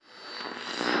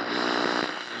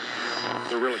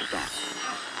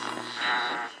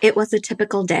It was a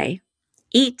typical day.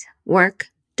 Eat, work,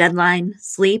 deadline,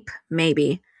 sleep,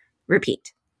 maybe,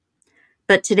 repeat.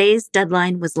 But today's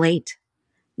deadline was late.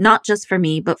 Not just for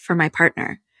me, but for my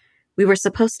partner. We were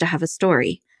supposed to have a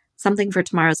story, something for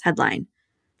tomorrow's headline.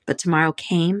 But tomorrow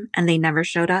came and they never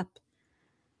showed up.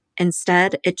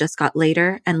 Instead, it just got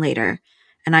later and later,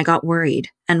 and I got worried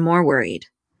and more worried.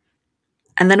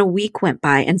 And then a week went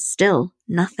by and still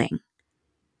nothing.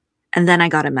 And then I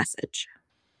got a message.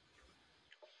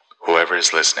 Whoever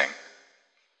is listening,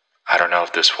 I don't know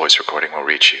if this voice recording will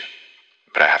reach you,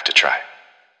 but I have to try.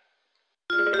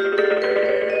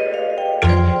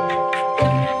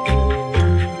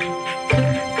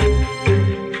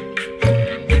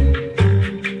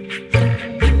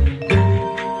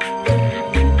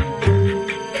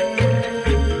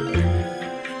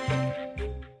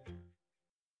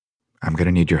 I'm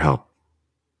gonna need your help.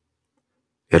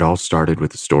 It all started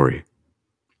with a story.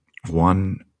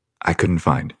 One I couldn't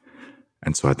find,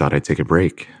 and so I thought I'd take a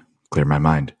break, clear my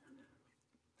mind.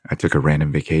 I took a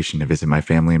random vacation to visit my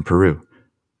family in Peru.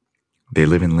 They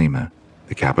live in Lima,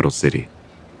 the capital city.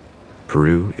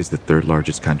 Peru is the third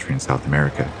largest country in South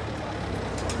America.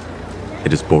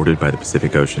 It is bordered by the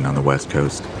Pacific Ocean on the west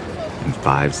coast and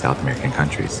 5 South American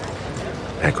countries: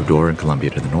 Ecuador and Colombia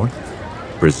to the north,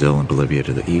 Brazil and Bolivia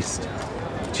to the east,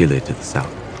 Chile to the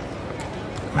south.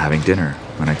 I'm having dinner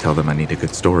when I tell them I need a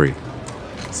good story,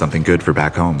 something good for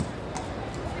back home.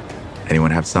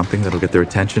 Anyone have something that'll get their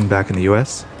attention back in the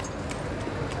US?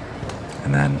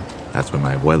 And then that's when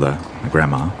my abuela, my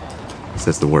grandma,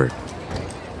 says the word,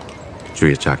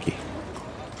 Chullachaki.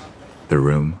 The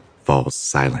room falls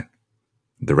silent.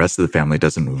 The rest of the family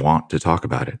doesn't want to talk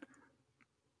about it.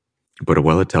 But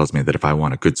abuela tells me that if I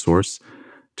want a good source,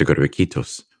 to go to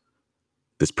Iquitos,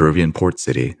 this Peruvian port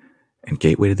city and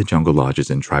gateway to the jungle lodges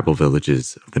and tribal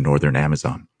villages of the northern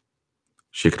Amazon.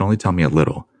 She could only tell me a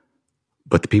little,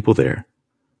 but the people there,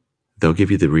 they'll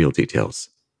give you the real details.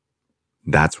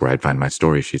 That's where I'd find my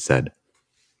story, she said.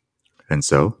 And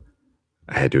so,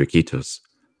 I head to Iquitos,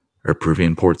 a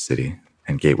Peruvian port city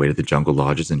and gateway to the jungle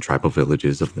lodges and tribal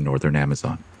villages of the northern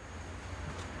Amazon.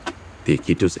 The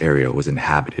Iquitos area was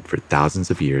inhabited for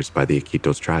thousands of years by the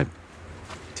Iquitos tribe.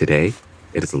 Today,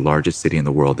 it is the largest city in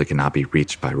the world that cannot be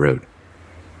reached by road.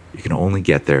 You can only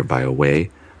get there by a way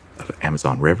of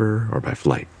Amazon River or by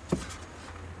flight.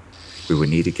 We would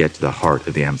need to get to the heart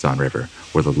of the Amazon River,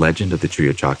 where the legend of the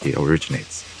Chullachaki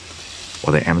originates.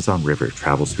 While the Amazon River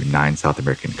travels through 9 South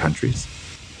American countries,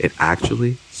 it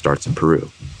actually starts in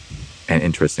Peru. And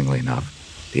interestingly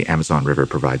enough, the Amazon River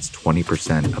provides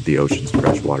 20% of the ocean's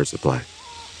freshwater supply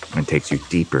and takes you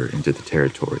deeper into the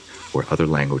territory where other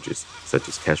languages, such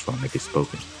as Quechua, may be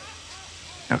spoken.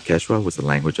 Now, Quechua was the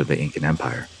language of the Incan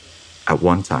Empire. At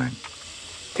one time,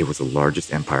 it was the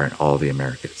largest empire in all the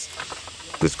Americas.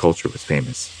 This culture was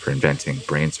famous for inventing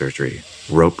brain surgery,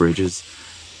 rope bridges,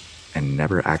 and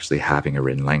never actually having a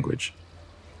written language.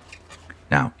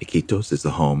 Now, Iquitos is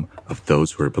the home of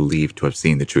those who are believed to have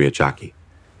seen the Chullachaki.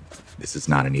 This is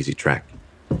not an easy trek.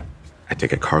 I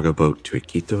take a cargo boat to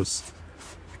Iquitos,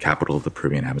 the capital of the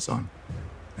Peruvian Amazon,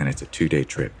 and it's a 2-day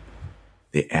trip.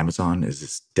 The Amazon is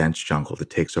this dense jungle that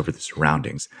takes over the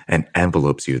surroundings and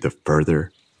envelopes you the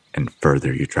further and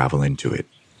further you travel into it.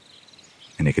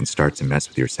 And it can start to mess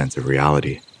with your sense of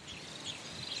reality.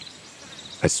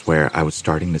 I swear I was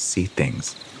starting to see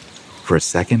things. For a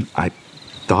second, I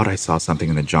thought I saw something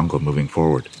in the jungle moving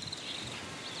forward,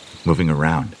 moving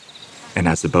around. And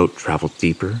as the boat traveled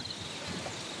deeper,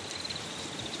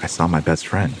 I saw my best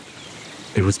friend.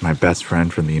 It was my best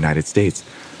friend from the United States,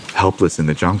 helpless in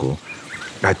the jungle.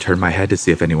 I turned my head to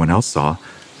see if anyone else saw,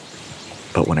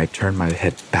 but when I turned my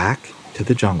head back to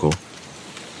the jungle,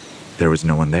 there was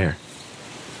no one there.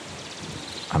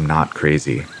 I'm not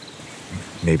crazy.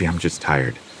 Maybe I'm just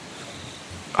tired.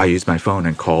 I used my phone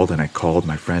and I called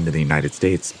my friend in the United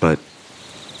States, but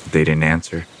they didn't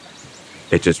answer.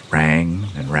 It just rang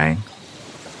and rang.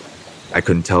 I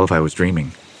couldn't tell if I was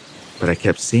dreaming, but I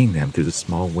kept seeing them through the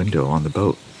small window on the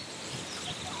boat.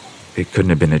 It couldn't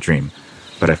have been a dream,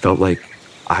 but I felt like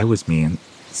I was me and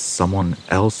someone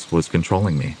else was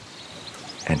controlling me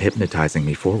and hypnotizing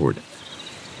me forward.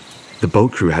 The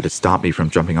boat crew had to stop me from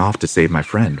jumping off to save my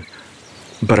friend.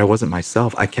 But I wasn't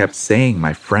myself. I kept saying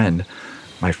my friend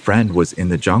was in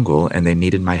the jungle and they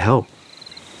needed my help.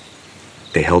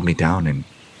 They held me down and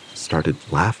started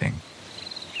laughing.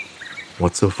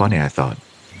 What's so funny, I thought.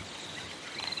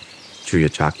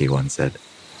 Chullachaki once said.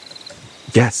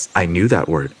 Yes, I knew that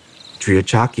word.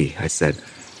 Chullachaki, I said.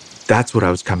 That's what I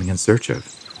was coming in search of.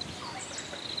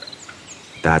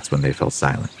 That's when they fell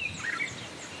silent.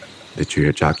 The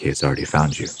Chullachaki has already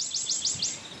found you.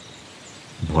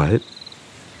 What?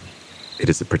 It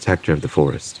is a protector of the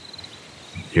forest.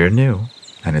 You're new,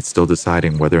 and it's still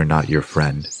deciding whether or not you're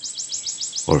friend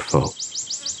or foe.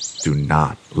 Do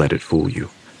not let it fool you.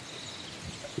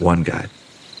 One guide,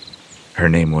 her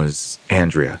name was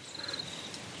Andrea,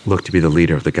 looked to be the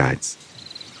leader of the guides,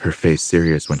 her face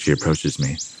serious when she approaches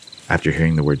me after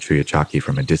hearing the word Chullachaki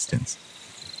from a distance.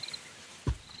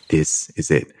 This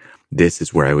is it. This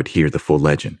is where I would hear the full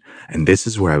legend, and this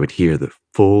is where I would hear the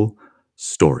full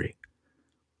story.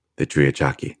 The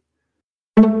Chullachaki.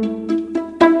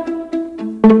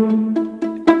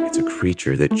 It's a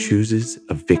creature that chooses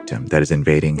a victim that is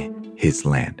invading his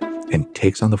land and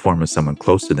takes on the form of someone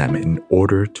close to them in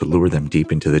order to lure them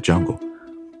deep into the jungle.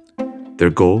 Their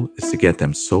goal is to get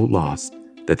them so lost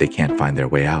that they can't find their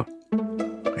way out,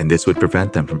 and this would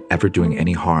prevent them from ever doing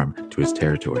any harm to his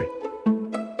territory.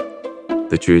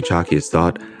 The Chullachaki is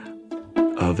thought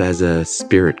of as a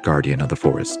spirit guardian of the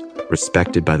forest,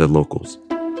 respected by the locals.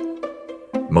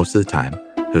 Most of the time,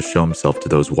 he'll show himself to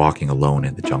those walking alone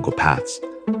in the jungle paths.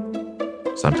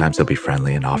 Sometimes he'll be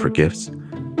friendly and offer gifts,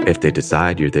 if they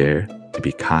decide you're there to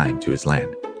be kind to his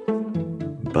land.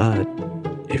 But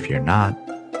if you're not,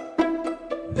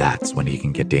 that's when he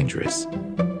can get dangerous.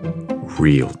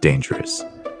 Real dangerous.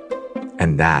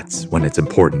 And that's when it's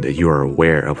important that you are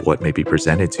aware of what may be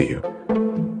presented to you.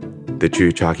 The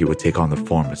Chullachaki will take on the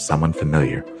form of someone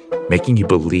familiar, making you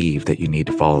believe that you need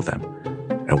to follow them.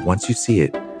 And once you see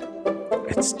it,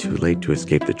 it's too late to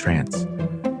escape the trance.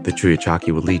 The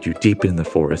Chullachaki will lead you deep in the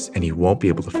forest and you won't be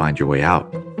able to find your way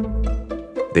out.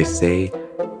 They say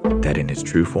that in his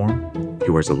true form, he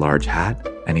wears a large hat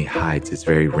and he hides his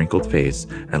very wrinkled face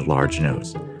and large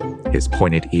nose, his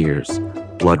pointed ears,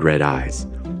 blood-red eyes,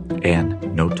 and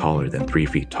no taller than 3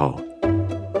 feet tall.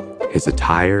 His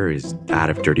attire is that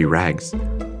of dirty rags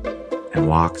and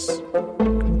walks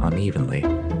unevenly,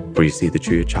 for you see the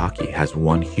Chullachaki has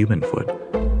one human foot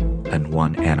and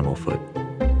one animal foot.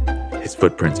 His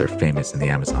footprints are famous in the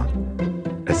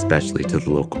Amazon, especially to the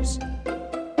locals.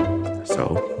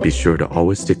 So be sure to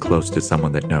always stick close to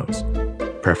someone that knows,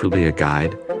 preferably a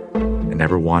guide, and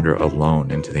never wander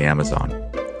alone into the Amazon,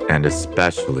 and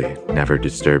especially never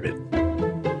disturb it.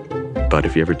 But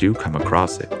if you ever do come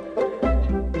across it,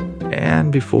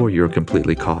 and before you're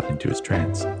completely caught into his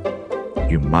trance,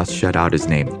 you must shout out his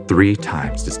name 3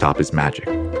 times to stop his magic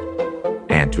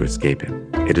and to escape him.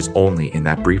 It is only in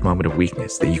that brief moment of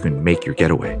weakness that you can make your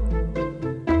getaway.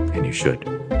 And you should.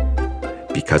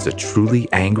 Because a truly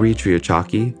angry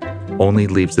Chullachaki only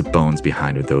leaves the bones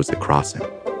behind of those that cross him.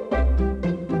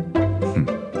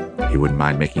 He wouldn't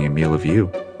mind making a meal of you.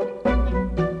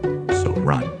 So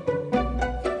run.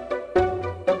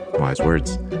 Wise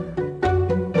words.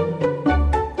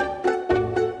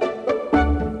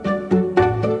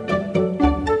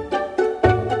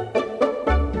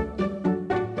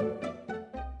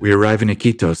 We arrive in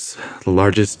Iquitos, the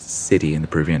largest city in the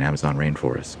Peruvian Amazon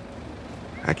rainforest.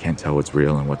 I can't tell what's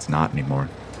real and what's not anymore.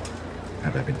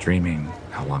 Have I been dreaming?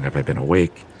 How long have I been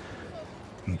awake?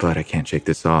 But I can't shake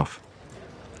this off.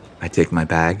 I take my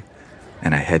bag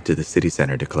and I head to the city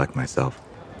center to collect myself.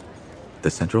 The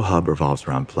central hub revolves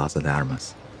around Plaza de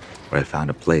Armas, where I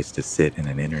found a place to sit in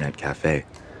an internet cafe.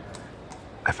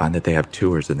 I find that they have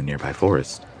tours of the nearby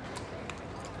forest.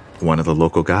 One of the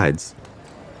local guides,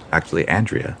 actually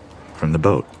Andrea, from the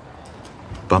boat,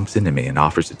 bumps into me and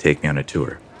offers to take me on a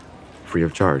tour, free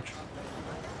of charge.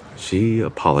 She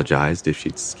apologized if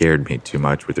she'd scared me too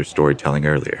much with her storytelling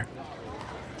earlier.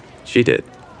 She did.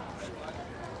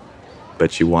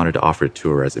 But she wanted to offer a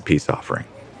tour as a peace offering.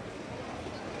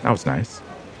 That was nice.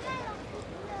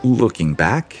 Looking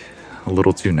back, a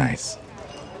little too nice.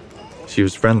 She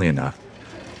was friendly enough,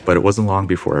 but it wasn't long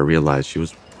before I realized she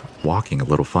was walking a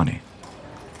little funny.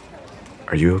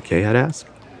 "Are you okay?" I'd ask.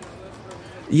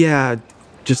 "Yeah,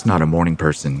 just not a morning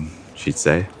person," she'd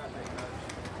say.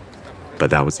 But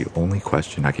that was the only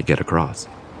question I could get across.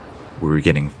 We were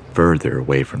getting further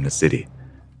away from the city,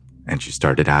 and she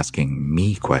started asking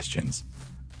me questions.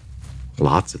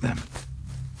 Lots of them.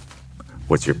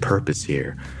 What's your purpose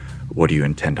here? What do you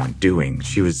intend on doing?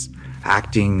 She was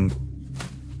acting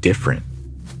different.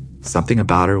 Something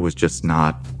about her was just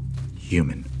not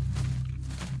human.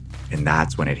 And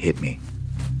that's when it hit me.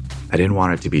 I didn't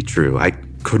want it to be true. I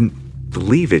couldn't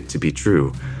believe it to be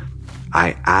true.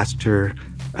 I asked her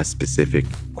a specific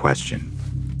question.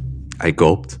 I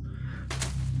gulped,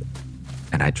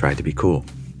 and I tried to be cool.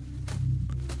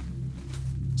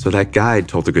 "So that guide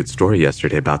told a good story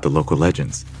yesterday about the local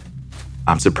legends.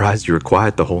 I'm surprised you were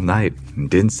quiet the whole night and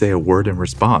didn't say a word in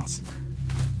response.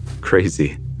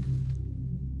 Crazy."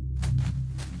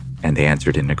 and they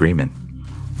answered in agreement.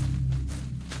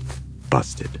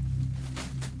 Busted.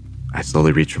 I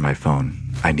slowly reached for my phone.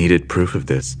 I needed proof of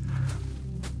this.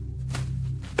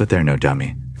 But they're no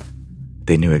dummy.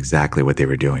 They knew exactly what they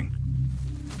were doing.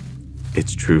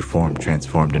 Its true form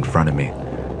transformed in front of me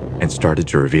and started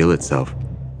to reveal itself.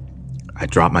 I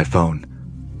dropped my phone,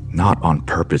 not on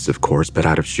purpose, of course, but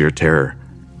out of sheer terror.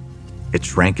 It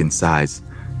shrank in size.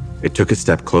 It took a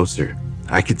step closer.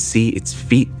 I could see its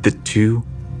feet, the two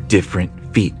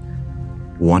different feet,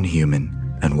 one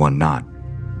human and one not.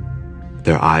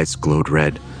 Their eyes glowed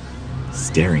red,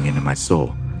 staring into my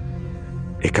soul.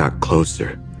 It got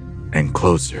closer and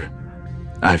closer.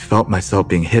 I felt myself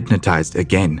being hypnotized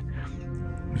again.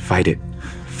 Fight it.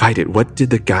 Fight it. What did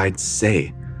the guide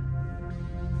say?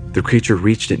 The creature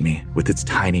reached at me with its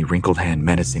tiny, wrinkled hand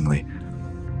menacingly.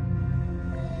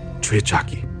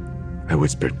 Chullachaki, I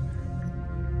whispered.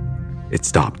 It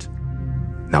stopped.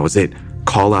 That was it.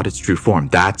 Call out its true form.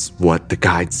 That's what the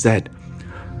guide said.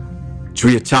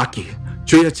 Chullachaki,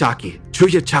 Chullachaki,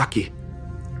 Chullachaki.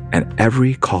 And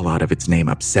every call out of its name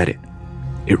upset it.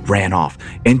 It ran off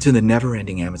into the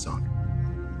never-ending Amazon.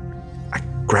 I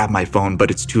grabbed my phone,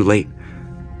 but it's too late.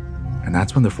 And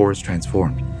that's when the forest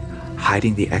transformed,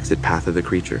 hiding the exit path of the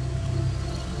creature.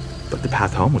 But the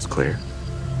path home was clear.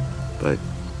 But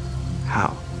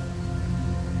how?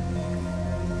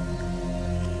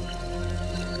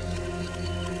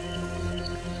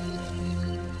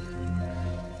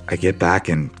 I get back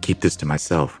and keep this to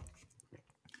myself.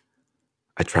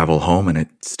 I travel home and it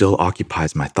still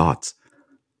occupies my thoughts.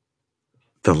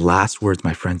 The last words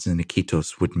my friends in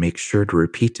Iquitos would make sure to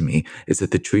repeat to me is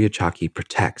that the Chullachaki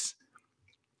protects.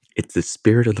 It's the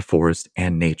spirit of the forest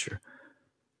and nature.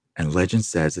 And legend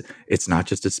says it's not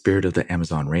just a spirit of the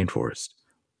Amazon rainforest,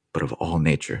 but of all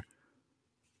nature.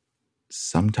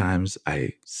 Sometimes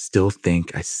I still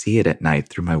think I see it at night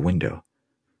through my window.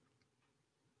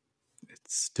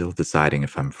 It's still deciding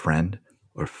if I'm friend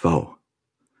or foe.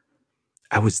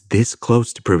 I was this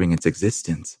close to proving its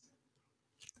existence.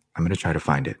 I'm going to try to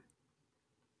find it.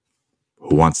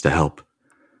 Who wants to help?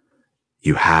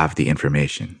 You have the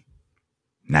information.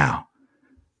 Now,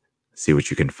 see what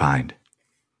you can find.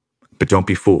 But don't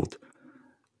be fooled.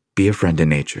 Be a friend in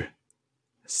nature.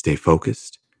 Stay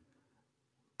focused.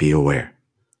 Be aware.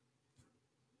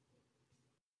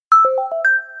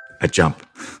 A jump.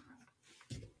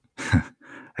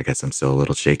 I guess I'm still a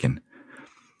little shaken.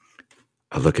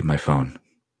 I look at my phone.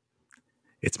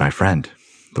 It's my friend,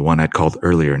 the one I'd called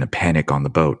earlier in a panic on the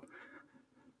boat.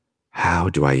 How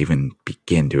do I even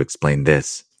begin to explain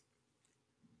this?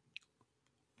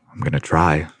 I'm going to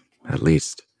try, at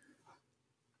least.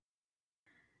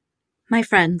 My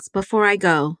friends, before I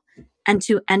go, and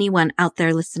to anyone out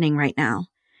there listening right now,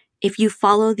 if you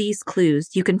follow these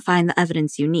clues, you can find the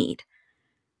evidence you need.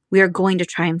 We are going to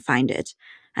try and find it,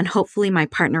 and hopefully my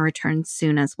partner returns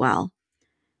soon as well.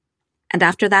 And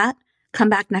after that, come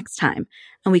back next time,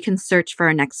 and we can search for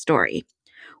our next story.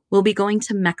 We'll be going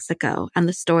to Mexico and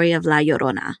the story of La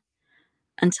Llorona.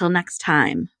 Until next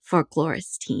time,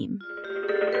 Folklorist team.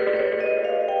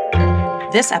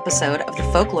 This episode of The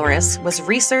Folklorist was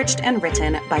researched and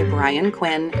written by Brian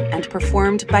Quinn and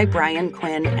performed by Brian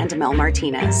Quinn and Mel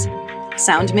Martinez.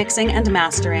 Sound mixing and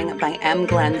mastering by M.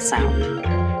 Glenn Sound.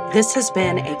 This has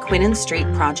been a Quinn and Street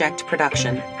Project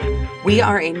production. We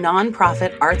are a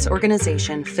non-profit arts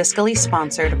organization fiscally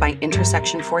sponsored by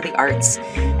Intersection for the Arts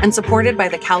and supported by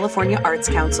the California Arts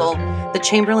Council, the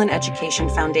Chamberlain Education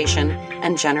Foundation,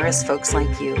 and generous folks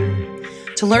like you.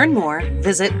 To learn more,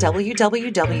 visit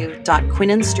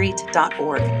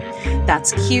www.quinnandstreet.org.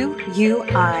 That's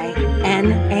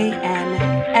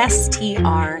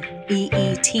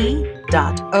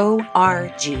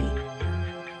QUINANSTREET.org.